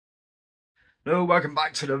Hello, welcome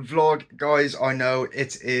back to the vlog, guys. I know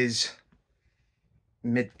it is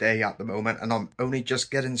midday at the moment and I'm only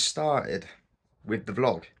just getting started with the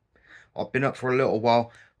vlog. I've been up for a little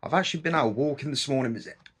while. I've actually been out walking this morning. It's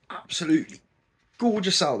absolutely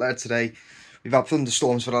gorgeous out there today. We've had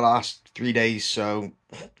thunderstorms for the last 3 days, so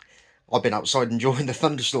I've been outside enjoying the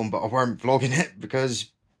thunderstorm, but I weren't vlogging it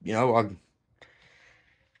because, you know, I'm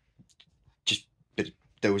just a bit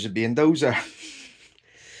Dozer being Dozer.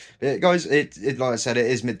 Yeah, guys, it like I said, it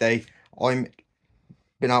is midday. I'm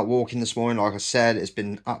been out walking this morning. Like I said, it's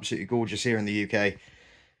been absolutely gorgeous here in the UK.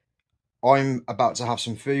 I'm about to have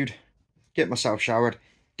some food, get myself showered,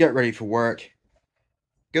 get ready for work,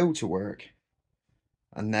 go to work,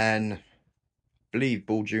 and then I believe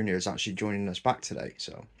Bull Jr. is actually joining us back today.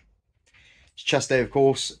 So it's chest day, of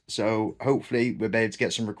course. So hopefully we'll be able to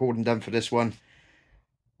get some recording done for this one.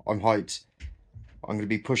 I'm hyped. I'm going to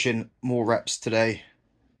be pushing more reps today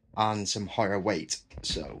and some higher weight,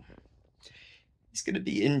 so it's going to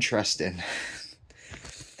be interesting.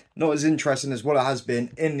 Not as interesting as what it has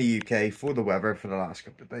been in the UK for the weather for the last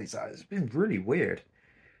couple of days. It's been really weird,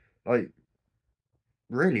 like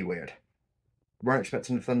really weird. Weren't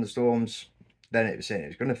expecting the thunderstorms, then it was saying it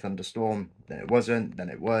was going to thunderstorm, then it wasn't, then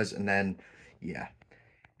it was, and then yeah,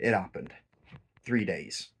 it happened. 3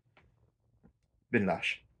 days. Been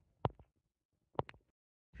lush.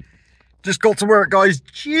 Just got to work, guys.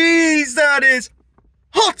 Jeez, that is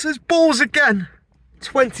hot as balls again.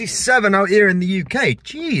 27 out here in the UK.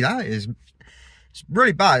 Gee, it's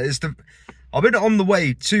really bad. I've been on the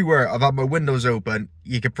way to work. I've had my windows open.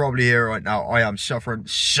 You can probably hear right now. I am suffering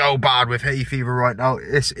so bad with hay fever right now.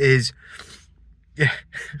 This is, yeah.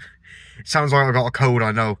 It sounds like I got a cold,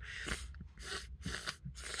 I know.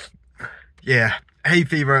 Yeah, hay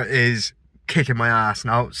fever is kicking my ass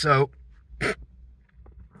now. So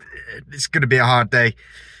it's going to be a hard day.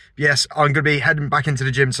 Yes, I'm going to be heading back into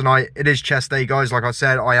the gym tonight. It is chest day, guys. Like I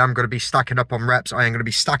said, I am going to be stacking up on reps. I am going to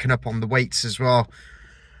be stacking up on the weights as well.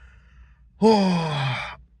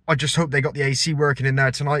 Oh, I just hope they got the AC working in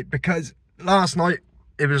there tonight, because last night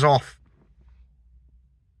it was off.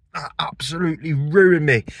 That absolutely ruined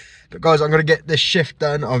me. But guys, I'm going to get this shift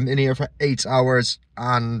done. I'm in here for 8 hours,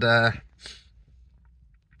 and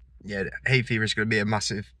yeah, hay fever is going to be a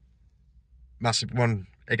massive one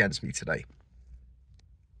against me today.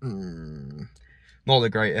 Not the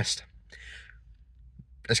greatest.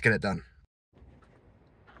 Let's get it done.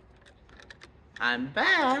 I'm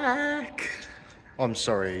back. I'm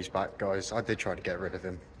sorry he's back, guys. I did try to get rid of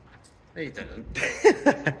him. No, you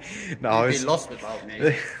didn't. No, You'd be lost without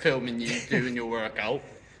me filming you doing your workout.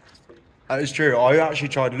 That is true. I actually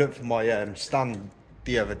tried to look for my stand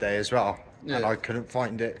the other day as well, yeah, and I couldn't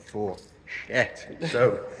find it for shit.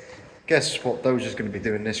 So guess what Dozer's going to be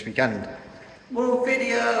doing this weekend? More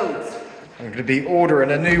videos! I'm going to be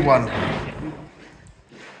ordering a new one.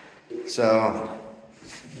 So,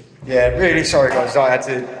 yeah, really sorry guys, I had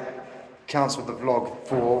to cancel the vlog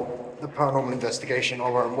for the paranormal investigation. I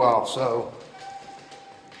weren't well, so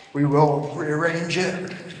we will rearrange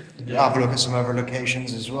it. Have a look at some other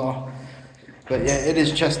locations as well. But yeah, it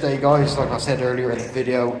is chest day, guys. Like I said earlier in the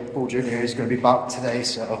video, Bull Jr. is going to be back today,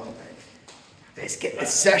 so let's get the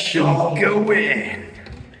session going.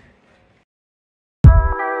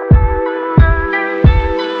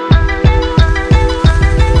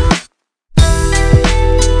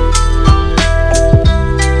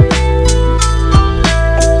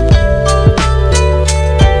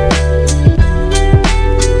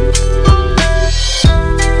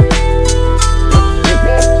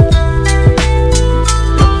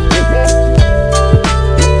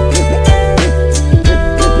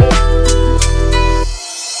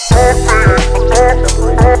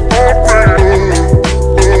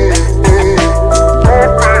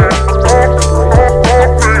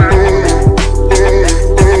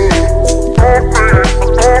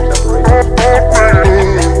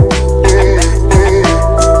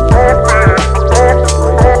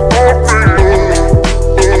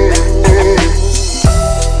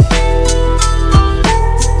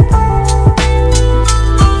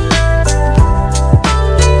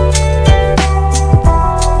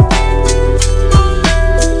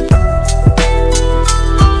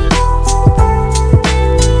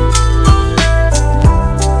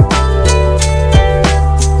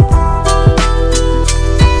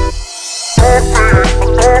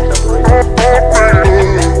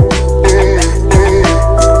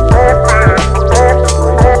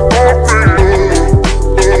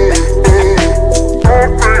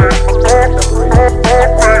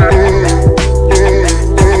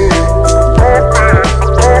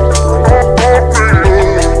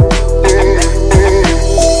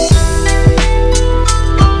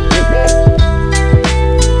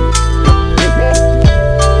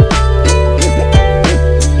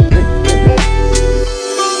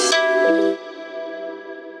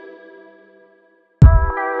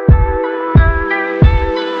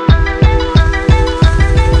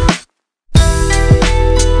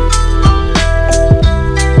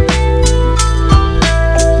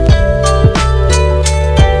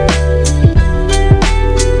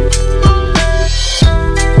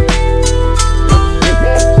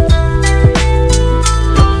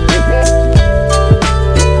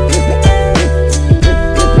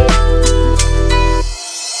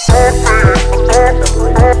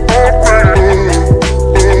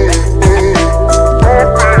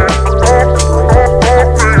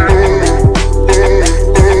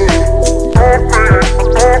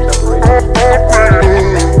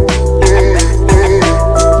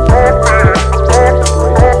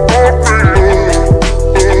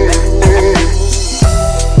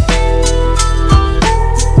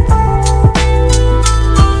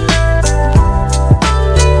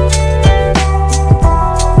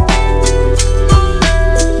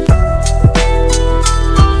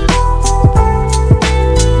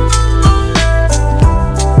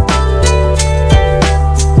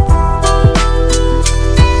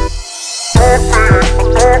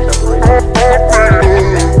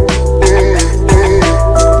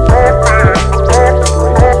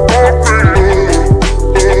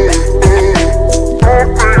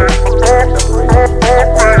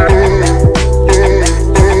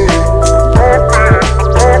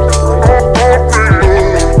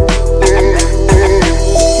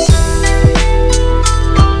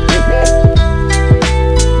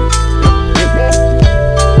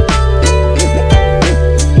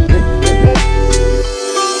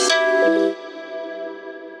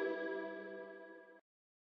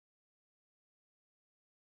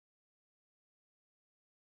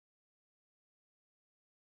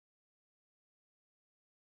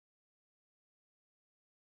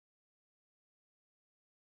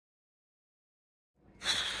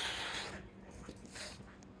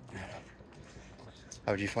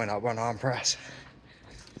 How do you find that one arm press?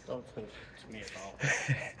 Don't talk to me about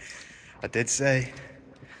it. I did say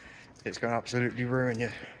it's going to absolutely ruin you.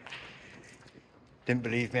 Didn't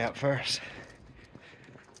believe me at first.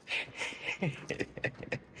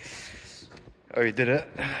 Oh, you did it.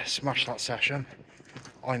 Smashed that session.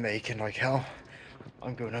 I'm aching like hell.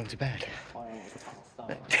 I'm going home to bed. I almost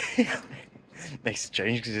passed out. Makes a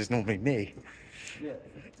change because it's normally me. Yeah.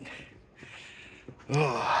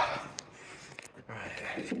 Oh.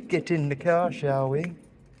 Right. Get in the car, shall we?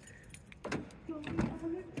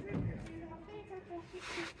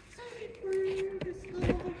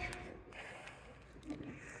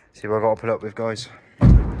 See what I got to put up with, guys.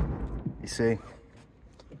 You see?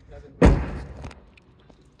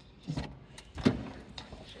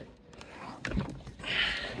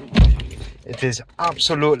 It is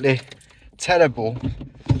absolutely terrible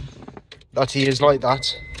that he is like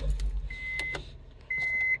that.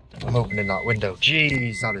 I'm opening that window.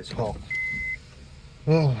 Jeez, that is hot.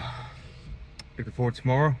 Oh. Looking forward to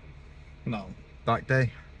tomorrow? No. Back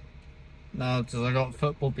day? No, because I got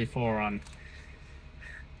football beforehand.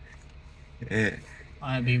 Yeah.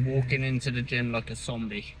 I'd be walking into the gym like a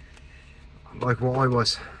zombie. Like what I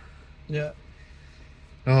was. Yeah.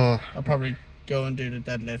 Oh. I'll probably go and do the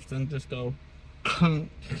deadlift and just go.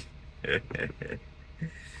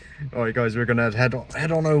 Alright guys, we're gonna head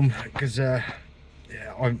on home because yeah,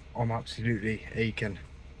 I'm absolutely aching.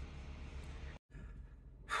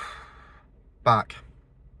 Back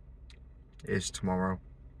is tomorrow.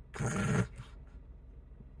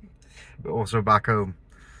 But also back home.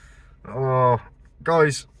 Oh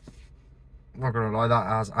guys, I'm not gonna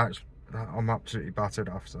lie, I'm absolutely battered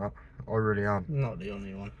after that. I really am. Not the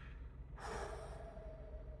only one.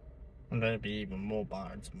 I'm going to be even more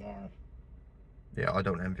battered tomorrow. Yeah, I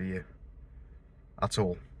don't envy you at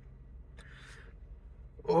all.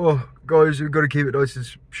 Oh guys, we've got to keep it nice and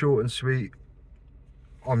short and sweet.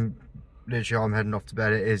 I'm heading off to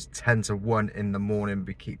bed. It is 10 to 1 in the morning.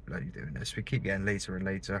 We keep bloody doing this. We keep getting later and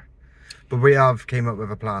later. But we have came up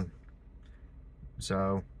with a plan.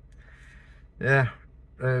 So yeah,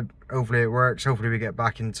 hopefully it works. Hopefully we get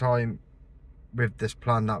back in time with this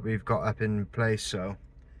plan that we've got up in place. So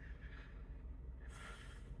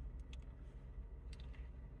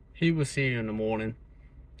He will see you in the morning.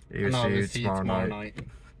 he will see you tomorrow night.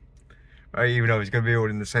 Even though it's going to be all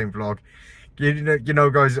in the same vlog. You know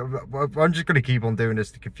guys, I'm just going to keep on doing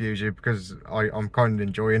this to confuse you because I'm kind of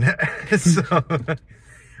enjoying it. So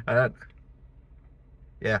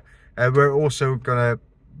yeah, we're also going to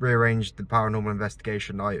rearrange the paranormal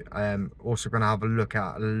investigation night. Also going to have a look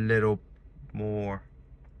at a little more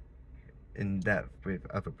in depth with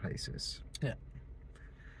other places. Yeah.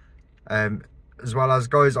 As well as,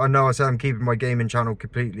 guys, I know I said I'm keeping my gaming channel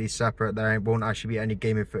completely separate. There won't actually be any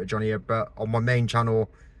gaming footage on here, but on my main channel,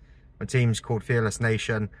 my team's called Fearless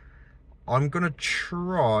Nation. I'm going to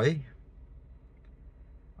try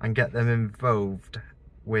and get them involved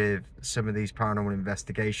with some of these paranormal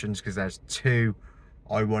investigations because there's two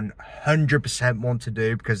I 100% want to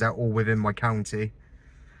do because they're all within my county.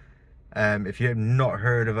 If you have not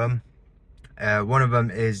heard of them, one of them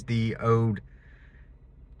is the old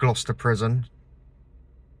Gloucester prison,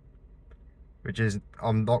 which is,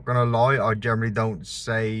 I'm not gonna lie, I generally don't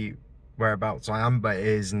say whereabouts I am, but it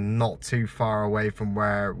is not too far away from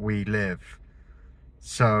where we live.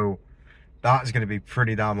 So that's gonna be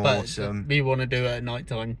pretty damn awesome. We want to do it at night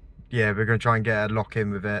time. Yeah, we're gonna try and get a lock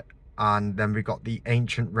in with it. And then we got the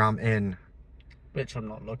Ancient Ram Inn, which I'm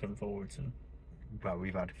not looking forward to. Well,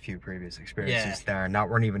 we've had a few previous experiences there, and that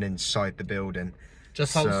weren't even inside the building.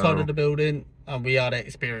 Just outside of the building, and we had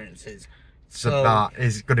experiences. So that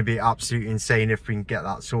is going to be absolutely insane if we can get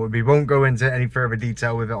that sorted. We won't go into any further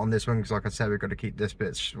detail with it on this one because, like I said, we've got to keep this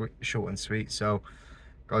bit short and sweet. So,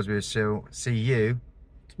 guys, we'll still see you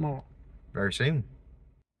tomorrow very soon.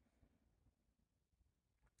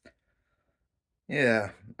 Yeah,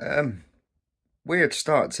 weird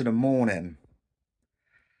start to the morning.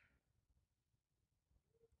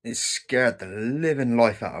 It scared the living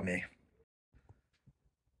life out of me.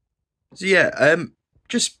 So yeah,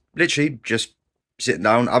 just literally just sitting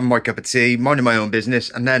down, having my cup of tea, minding my own business,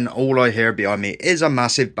 and then all I hear behind me is a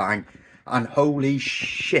massive bang, and holy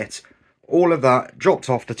shit, all of that dropped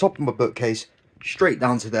off the top of my bookcase, straight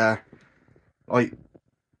down to there.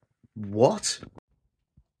 What?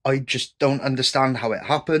 I just don't understand how it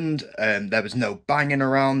happened. There was no banging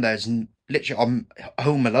around, there's literally, I'm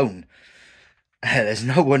home alone. There's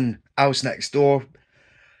no one else next door.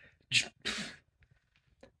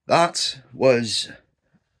 That was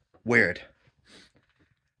weird.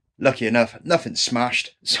 Lucky enough, nothing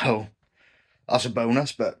smashed, so that's a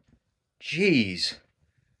bonus, but jeez.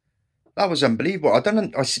 That was unbelievable.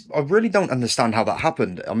 I really don't understand how that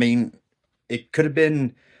happened. I mean, it could have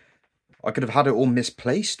been, I could have had it all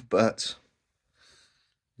misplaced, but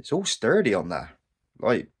it's all sturdy on there.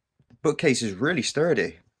 Like, bookcase is really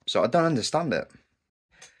sturdy, so I don't understand it.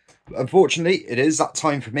 Unfortunately, it is that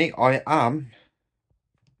time for me. I am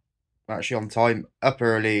actually on time, up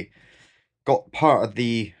early, got part of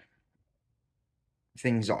the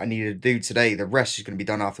things that I needed to do today. The rest is going to be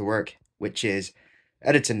done after work, which is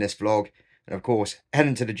editing this vlog, and of course,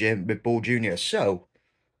 heading to the gym with Ball Jr. So,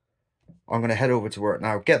 I'm going to head over to work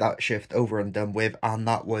now, get that shift over and done with, and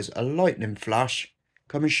that was a lightning flash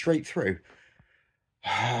coming straight through.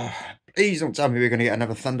 Please don't tell me we're going to get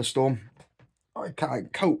another thunderstorm. I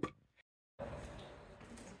can't cope.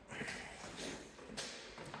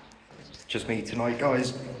 Just me tonight,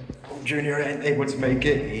 guys. Junior ain't able to make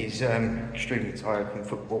it. He's extremely tired from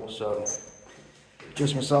football, so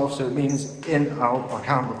just myself. So it means in, out. I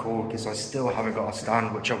can't record because I still haven't got a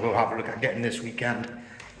stand, which I will have a look at getting this weekend.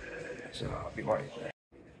 So I'll be right there.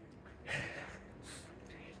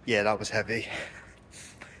 Yeah, that was heavy.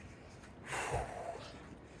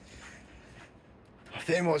 I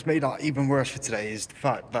think what's made that even worse for today is the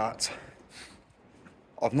fact that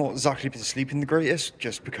I've not exactly been sleeping the greatest,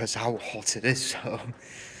 just because how hot it is. So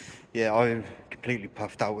yeah, I'm completely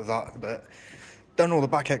puffed out with that, but done all the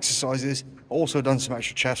back exercises. Also done some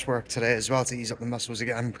extra chest work today as well to ease up the muscles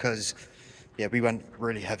again, because yeah, we went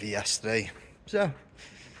really heavy yesterday. So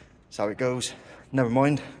that's how it goes. Never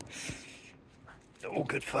mind. All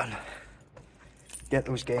good fun. Get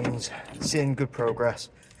those gains, seeing good progress.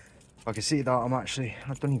 I can see that I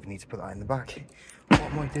don't even need to put that in the back. What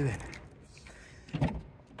am I doing?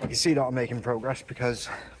 I can see that I'm making progress because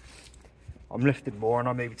I'm lifting more and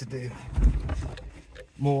I'm able to do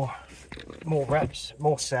more reps,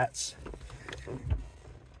 more sets.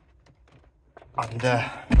 And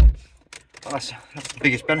that's the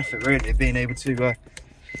biggest benefit really, being able to do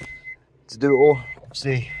it all.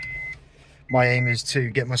 Obviously, my aim is to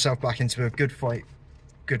get myself back into a good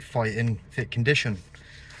fighting fit condition.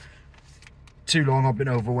 Too long I've been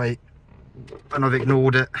overweight and I've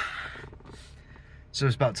ignored it. So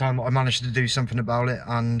it's about time that I managed to do something about it,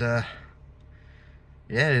 and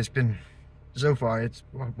yeah, it's been, so far, it's,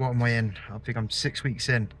 what am I in? I think I'm 6 weeks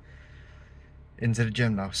into the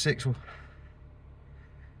gym now. Six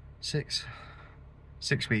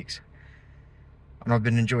weeks. And I've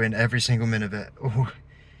been enjoying every single minute of it.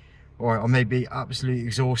 Or I may be absolutely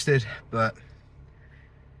exhausted, but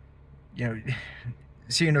you know,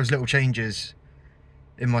 seeing those little changes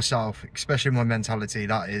in myself, especially my mentality,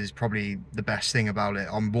 that is probably the best thing about it.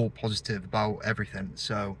 I'm more positive about everything,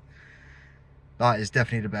 so that is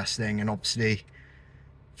definitely the best thing. And obviously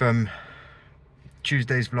from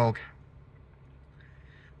Tuesday's vlog,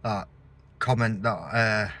 that comment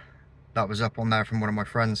that was up on there from one of my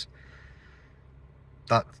friends,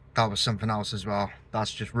 that was something else as well.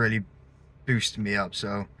 That's just really boosted me up.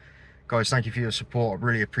 So guys, thank you for your support, I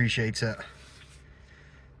really appreciate it.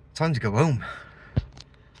 Time to go home.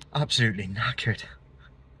 Absolutely knackered.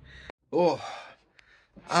 Oh,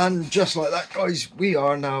 and just like that, guys, we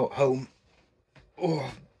are now home.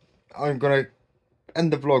 Oh, I'm gonna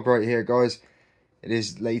end the vlog right here, guys. It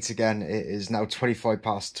is late again. It is now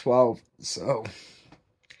 12:25, so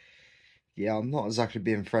yeah, I'm not exactly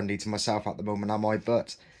being friendly to myself at the moment, am I?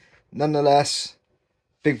 But nonetheless,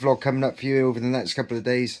 big vlog coming up for you over the next couple of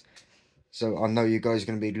days, so I know you guys are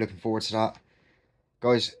going to be looking forward to that.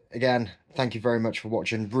 Guys, again, thank you very much for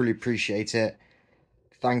watching. Really appreciate it.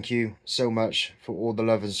 Thank you so much for all the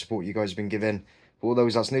love and support you guys have been giving. For all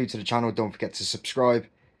those that's new to the channel, don't forget to subscribe,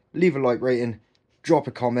 leave a like rating, drop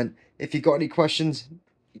a comment. If you've got any questions,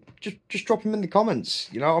 just drop them in the comments.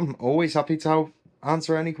 You know, I'm always happy to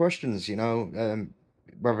answer any questions, you know,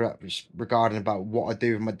 whether that was regarding about what I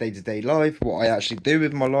do in my day-to-day life, what I actually do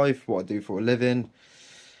with my life, what I do for a living.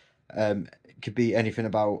 It could be anything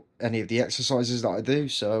about any of the exercises that I do.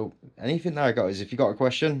 So anything there, guys. If you got a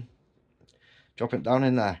question, drop it down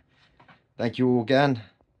in there. Thank you all again.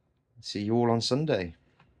 See you all on Sunday.